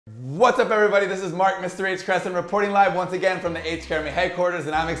What's up, everybody? This is Mark, Mr. H. Crescent, reporting live once again from the HK Army headquarters,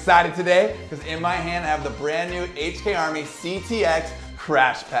 and I'm excited today because in my hand I have the brand new HK Army CTX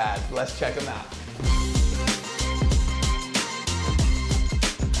crash pad. Let's check them out.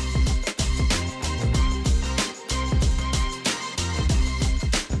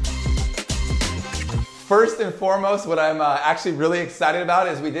 First and foremost, what I'm actually really excited about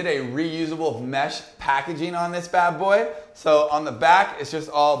is we did a reusable mesh packaging on this bad boy. So on the back, it's just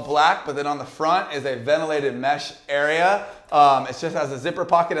all black, but then on the front is a ventilated mesh area. It just has a zipper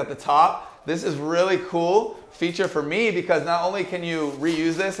pocket at the top. This is really cool feature for me because not only can you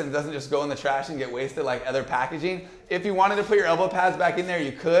reuse this and it doesn't just go in the trash and get wasted like other packaging. If you wanted to put your elbow pads back in there,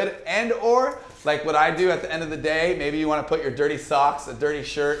 you could, and or like what I do at the end of the day, maybe you want to put your dirty socks, a dirty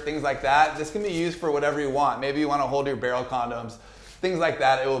shirt, things like that. This can be used for whatever you want. Maybe you want to hold your barrel condoms, things like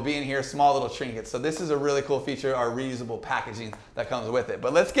that. It will be in here, small little trinkets. So this is a really cool feature, our reusable packaging that comes with it.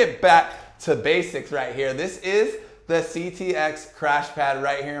 But let's get back to basics right here. This is the CTX crash pad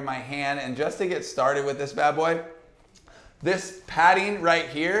right here in my hand. And just to get started with this bad boy, this padding right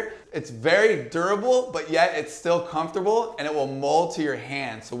here, it's very durable, but yet it's still comfortable and it will mold to your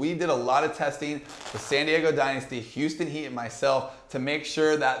hand. So we did a lot of testing with San Diego Dynasty, Houston Heat, and myself to make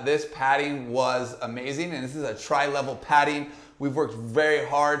sure that this padding was amazing. And this is a tri-level padding. We've worked very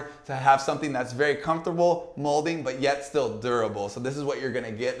hard to have something that's very comfortable, molding, but yet still durable. So this is what you're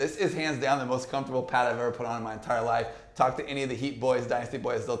gonna get. This is hands down the most comfortable pad I've ever put on in my entire life. Talk to any of the Heat boys, Dynasty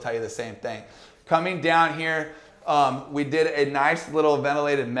boys, they'll tell you the same thing. Coming down here, we did a nice little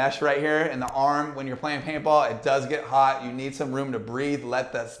ventilated mesh right here in the arm. When you're playing paintball, it does get hot. You need some room to breathe,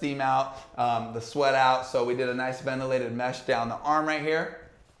 let that steam out, the sweat out. So we did a nice ventilated mesh down the arm right here.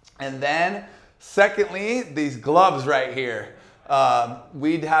 And then secondly, these gloves right here.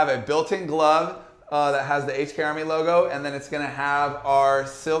 We'd have a built-in glove that has the HK Army logo, and then it's gonna have our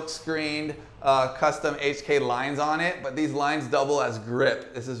silk screened custom HK lines on it, but these lines double as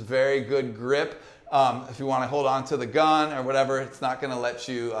grip. This is very good grip. If you want to hold on to the gun or whatever, it's not going to let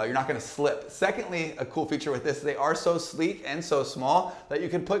you, you're not going to slip. Secondly, a cool feature with this, they are so sleek and so small that you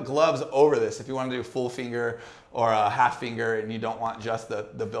can put gloves over this if you want to do full finger or a half finger and you don't want just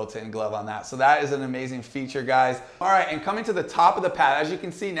the built-in glove on that. So that is an amazing feature, guys. All right, and coming to the top of the pad, as you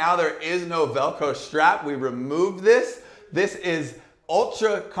can see now, there is no Velcro strap. We removed this. This is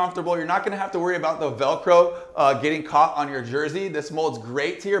ultra comfortable. You're not gonna have to worry about the Velcro getting caught on your jersey. This molds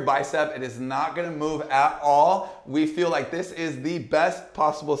great to your bicep. It is not gonna move at all. We feel like this is the best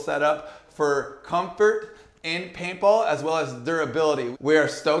possible setup for comfort in paintball as well as durability. We are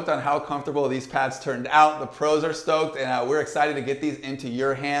stoked on how comfortable these pads turned out. The pros are stoked, and we're excited to get these into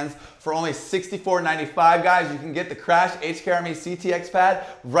your hands. For only $64.95, guys, you can get the Crash HK Army CTX pad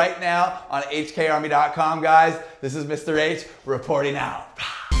right now on hkarmy.com, guys. This is Mr. H reporting out.